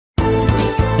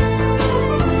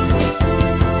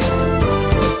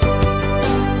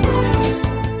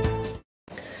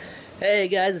Hey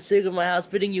guys, it's Jake of my house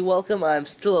bidding you welcome. I'm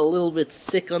still a little bit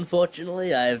sick,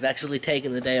 unfortunately. I've actually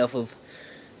taken the day off of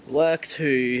work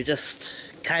to just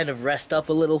kind of rest up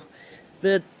a little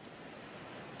bit.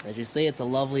 As you see, it's a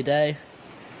lovely day.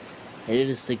 And it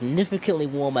is significantly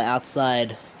warmer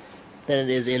outside than it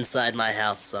is inside my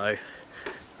house, so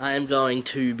I am going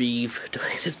to be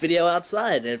doing this video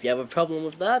outside. And if you have a problem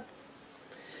with that,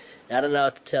 I don't know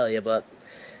what to tell you, but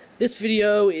this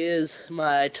video is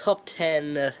my top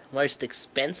 10 most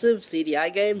expensive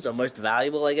CDI games, or most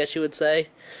valuable, I guess you would say.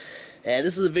 And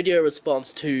this is a video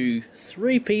response to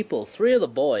three of the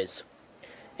boys.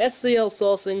 SCL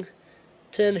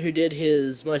Sauncington, who did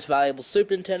his most valuable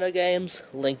Super Nintendo games,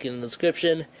 link in the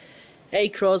description. A.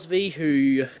 Crosby,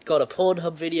 who got a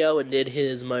Pornhub video and did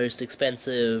his most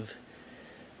expensive,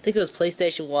 I think it was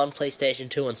PlayStation 1, PlayStation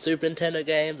 2, and Super Nintendo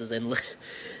games, as in,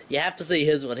 you have to see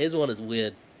his one. His one is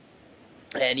weird.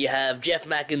 And you have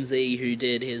Jeffmacknz, who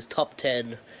did his top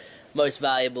 10 most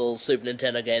valuable Super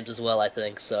Nintendo games as well, I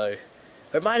think, so.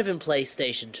 Or it might have been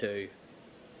PlayStation 2.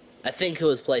 I think it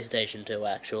was PlayStation 2,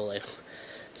 actually.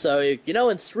 So, you know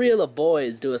when three of the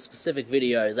boys do a specific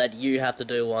video, that you have to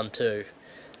do one too.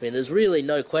 I mean, there's really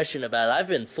no question about it. I've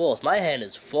been forced. My hand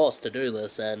is forced to do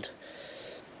this, and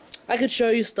I could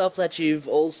show you stuff that you've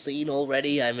all seen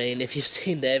already. I mean, if you've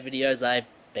seen their videos, I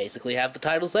basically have the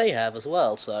titles they have as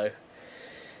well, so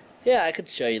yeah, I could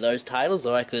show you those titles,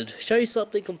 or I could show you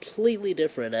something completely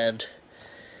different, and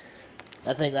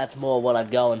I think that's more what I'm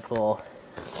going for.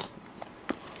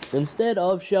 Instead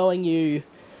of showing you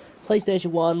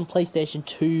PlayStation 1, PlayStation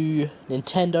 2,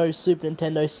 Nintendo, Super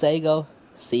Nintendo, Sega,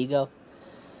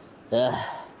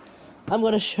 I'm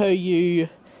going to show you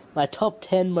my top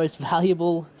 10 most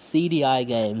valuable CDI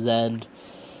games, and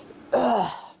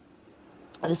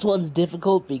this one's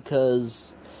difficult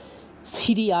because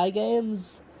CDI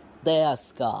games, they are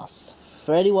scarce.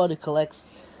 For anyone who collects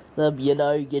them, you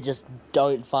know, you just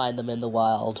don't find them in the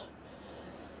wild.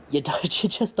 You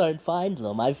just don't find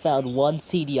them. I've found one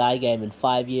CDI game in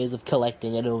 5 years of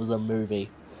collecting, and it was a movie.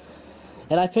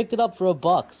 And I picked it up for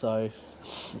 $1, so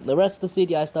the rest of the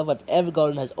CDI stuff I've ever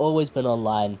gotten has always been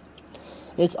online.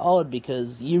 It's odd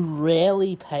because you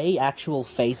rarely pay actual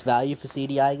face value for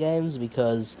CDI games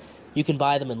because you can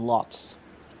buy them in lots.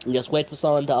 You just wait for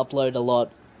someone to upload a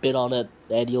lot, bid on it,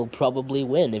 and you'll probably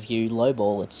win if you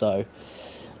lowball it, so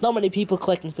not many people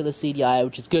collecting for the CDI,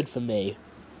 which is good for me.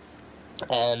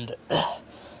 And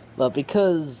but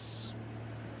because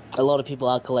a lot of people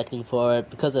are collecting for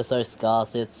it, because they're so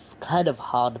scarce, it's kind of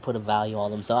hard to put a value on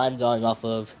them, so I'm going off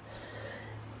of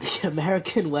the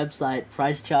American website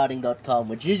pricecharting.com,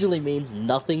 which usually means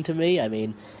nothing to me. I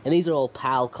mean, and these are all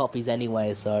PAL copies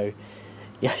anyway, so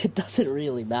yeah, it doesn't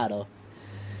really matter.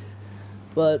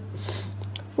 But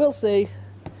we'll see.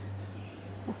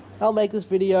 I'll make this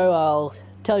video, I'll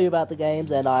tell you about the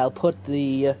games, and I'll put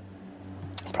the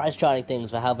price charting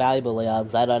things for how valuable they are,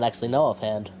 because I don't actually know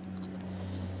offhand.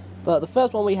 But the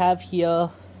first one we have here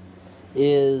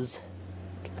is,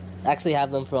 actually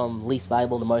have them from least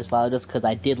valuable to most valuable, just because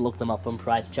I did look them up on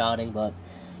price charting, but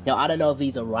you know, I don't know if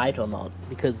these are right or not,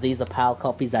 because these are PAL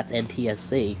copies, that's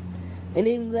NTSC. And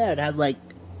even there, it has like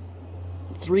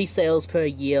 3 sales per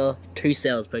year, 2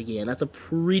 sales per year, and that's a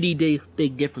pretty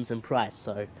big difference in price,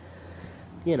 so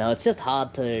you know, it's just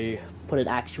hard to put an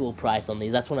actual price on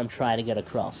these. That's what I'm trying to get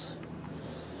across.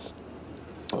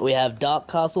 We have Dark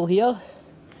Castle here.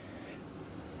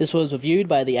 This was reviewed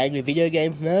by the Angry Video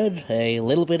Game Nerd a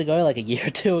little bit ago, like a year or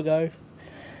two ago,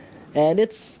 and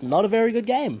it's not a very good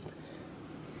game.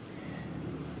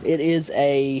 It is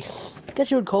I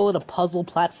guess you would call it a puzzle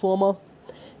platformer,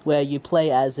 where you play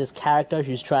as this character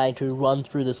who's trying to run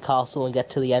through this castle and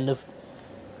get to the end of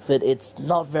it. It's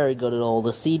not very good at all.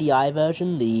 The CDI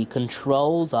version, the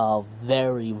controls are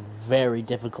very, very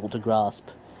difficult to grasp.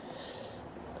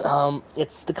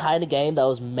 It's the kind of game that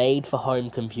was made for home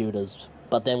computers,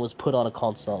 but then was put on a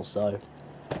console, so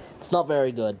it's not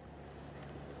very good.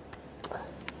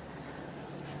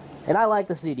 And I like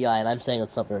the CDI, and I'm saying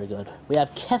it's not very good. We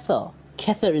have Kether.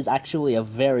 Kether is actually a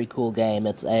very cool game.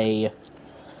 It's a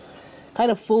kind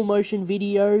of full motion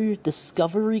video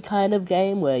discovery kind of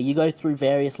game where you go through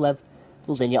various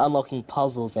levels and you're unlocking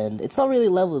puzzles, and it's not really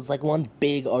levels, it's like one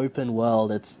big open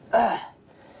world. It's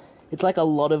like a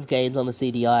lot of games on the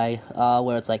CDI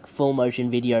where it's like full motion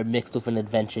video mixed with an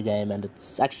adventure game, and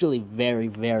it's actually very,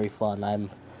 very fun.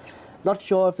 I'm not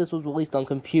sure if this was released on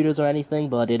computers or anything,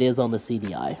 but it is on the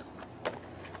CDI.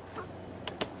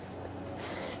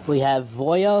 We have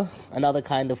Voyeur, another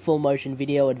kind of full-motion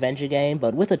video adventure game,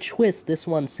 but with a twist. This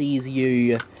one sees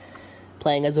you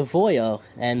playing as a voyeur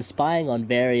and spying on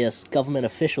various government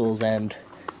officials and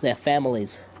their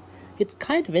families. it's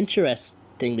kind of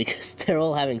interesting because they're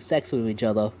all having sex with each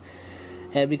other.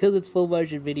 And because it's full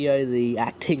motion video, the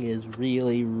acting is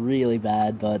really, really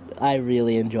bad, but I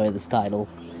really enjoy this title.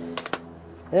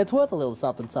 And it's worth a little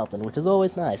something something, which is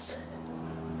always nice.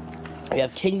 We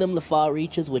have Kingdom the Far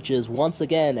Reaches, which is once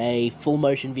again a full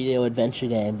motion video adventure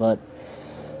game, but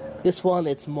this one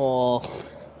it's more,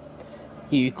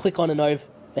 you click on an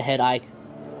overhead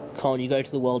icon, you go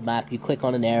to the world map, you click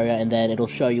on an area, and then it'll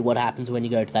show you what happens when you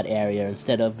go to that area,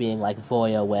 instead of being like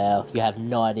Voyeur where you have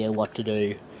no idea what to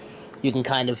do. You can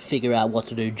kind of figure out what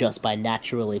to do just by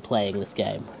naturally playing this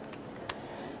game.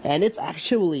 And it's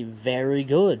actually very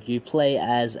good. You play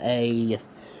as a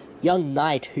young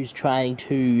knight who's trying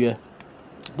to,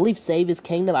 I believe, save his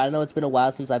kingdom. I don't know, it's been a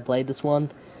while since I played this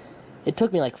one. It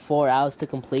took me like 4 hours to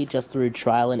complete just through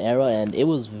trial and error, and it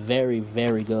was very,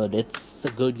 very good. It's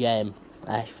a good game.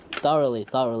 I thoroughly,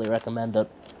 thoroughly recommend it.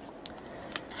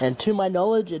 And to my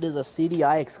knowledge, it is a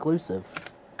CDI exclusive.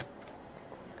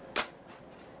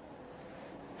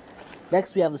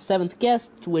 Next we have The Seventh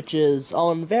Guest, which is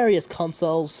on various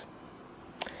consoles.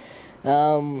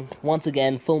 Once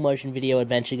again, full motion video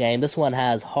adventure game. This one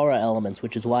has horror elements,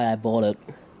 which is why I bought it.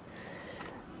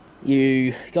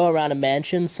 You go around a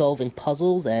mansion solving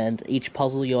puzzles, and each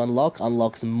puzzle you unlock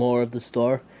unlocks more of the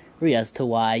story as to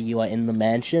why you are in the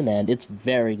mansion, and it's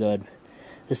very good.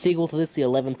 The sequel to this, The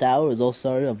 11th Hour, is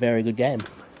also a very good game.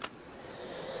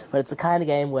 But it's the kind of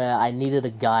game where I needed a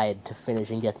guide to finish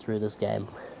and get through this game.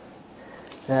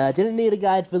 I didn't need a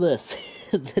guide for this.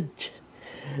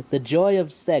 The Joy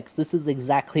of Sex. This is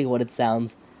exactly what it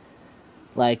sounds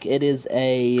like. It is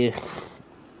a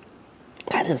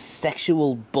kind of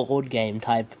sexual board game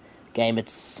type game.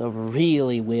 It's a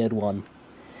really weird one.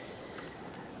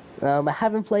 I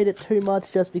haven't played it too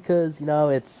much just because, you know,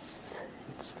 it's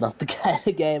not the kind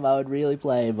of game I would really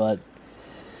play, but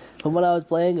from what I was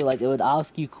playing, like, it would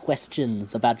ask you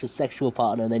questions about your sexual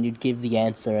partner, and then you'd give the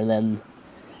answer, and then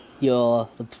the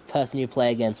person you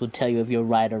play against would tell you if you're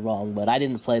right or wrong. But I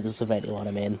didn't play this with anyone.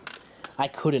 I mean, I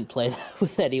couldn't play that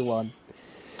with anyone.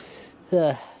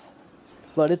 But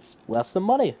it's worth some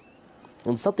money.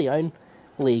 And it's not the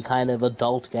only kind of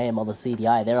adult game on the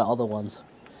CDI. There are other ones.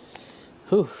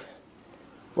 Whew.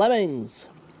 Lemmings.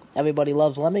 Everybody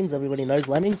loves Lemmings. Everybody knows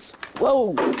Lemmings.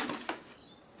 Whoa!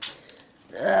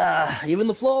 Even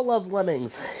the floor loves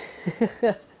Lemmings.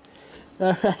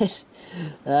 Alright.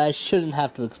 I shouldn't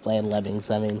have to explain Lemmings.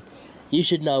 I mean, you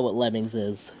should know what Lemmings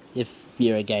is if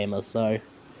you're a gamer, so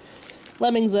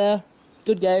Lemmings there.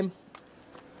 Good game.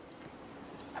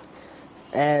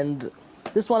 And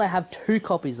this one I have 2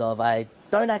 copies of. I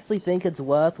don't actually think it's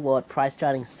worth what price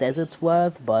charting says it's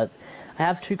worth, but I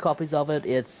have 2 copies of it.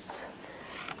 It's,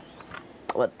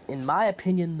 what, in my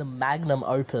opinion, the magnum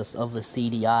opus of the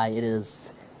CDI. It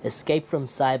is Escape from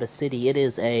Cyber City. It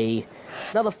is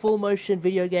another full motion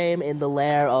video game in the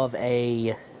lair of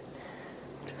in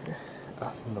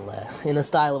the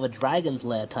style of a Dragon's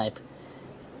Lair type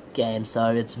game. So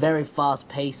it's very fast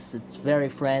paced, it's very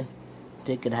frantic,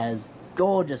 it has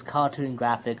gorgeous cartoon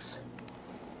graphics,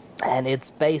 and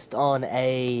it's based on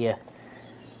a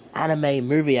anime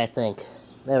movie, I think.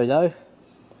 There we go.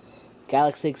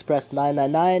 Galaxy Express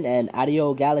 999 and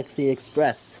Adio Galaxy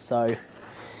Express. So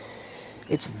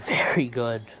it's very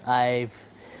good. I've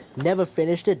never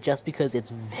finished it just because it's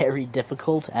very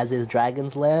difficult, as is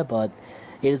Dragon's Lair, but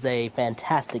it is a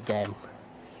fantastic game.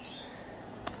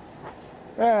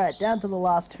 Alright, down to the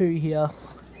last 2 here.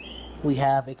 We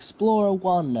have Explorer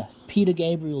 1, Peter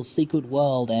Gabriel's Secret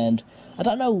World, and I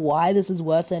don't know why this is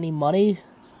worth any money,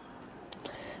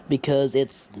 because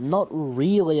it's not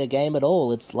really a game at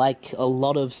all. It's like a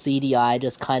lot of CDI,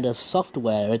 just kind of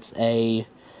software. It's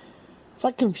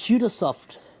like computer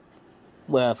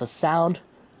software for sound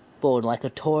board, like a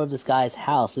tour of this guy's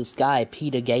house. This guy,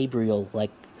 Peter Gabriel,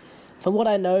 like, from what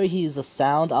I know, he's a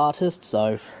sound artist,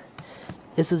 so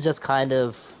this is just kind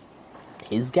of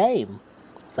his game.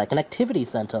 It's like an activity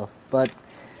center, but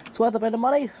it's worth a bit of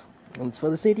money, and it's for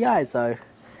the CDI, so,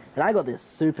 and I got this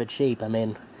super cheap. I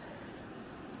mean,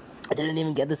 I didn't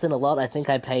even get this in a lot. I think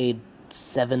I paid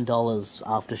 $7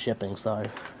 after shipping, so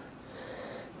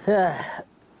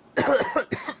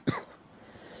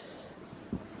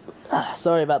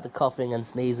sorry about the coughing and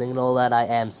sneezing and all that. I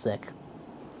am sick.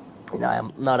 You know,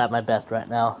 I'm not at my best right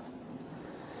now.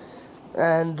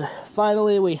 And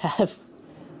finally we have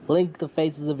Link the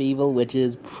Faces of Evil, which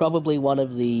is probably one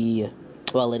of the,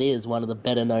 well, it is one of the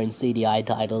better known CDI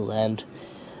titles, and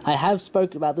I have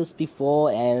spoke about this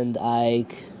before, and I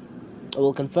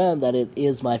will confirm that it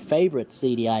is my favorite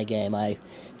CDI game. I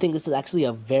think this is actually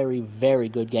a very, very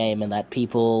good game, and that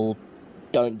people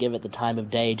don't give it the time of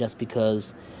day just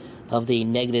because of the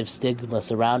negative stigma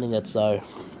surrounding it, so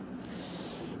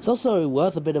it's also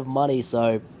worth a bit of money,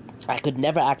 so I could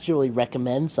never actually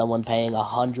recommend someone paying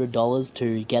 $100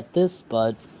 to get this,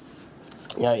 but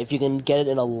you know, if you can get it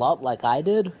in a lot like I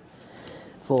did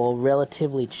for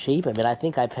relatively cheap, I mean, I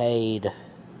think I paid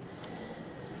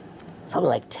something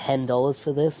like $10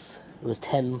 for this. It was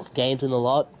 10 games in the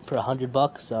lot for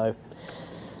 $100, so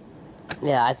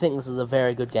yeah, I think this is a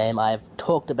very good game. I've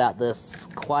talked about this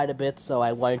quite a bit, so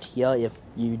I won't hear. If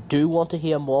you do want to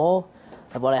hear more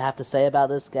of what I have to say about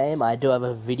this game, I do have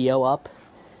a video up.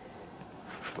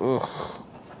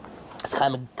 It's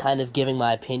kind of giving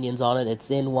my opinions on it.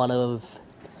 It's in one of,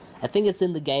 I think it's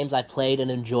in the games I played and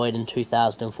enjoyed in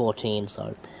 2014,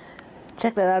 so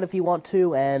check that out if you want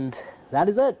to, and that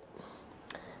is it.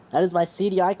 That is my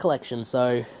CDI collection,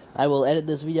 so I will edit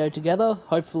this video together,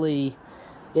 hopefully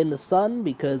in the sun,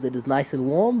 because it is nice and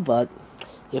warm, but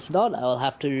if not, I will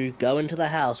have to go into the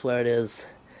house where it is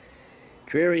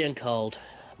dreary and cold.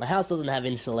 My house doesn't have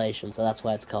insulation, so that's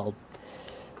why it's cold.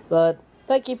 But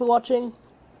thank you for watching.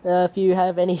 If you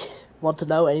have want to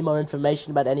know any more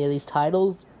information about any of these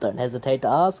titles, don't hesitate to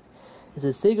ask. This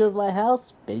is Secret of My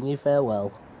House, bidding you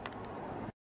farewell.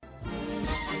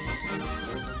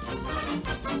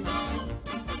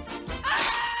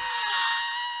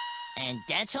 And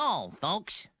that's all,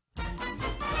 folks.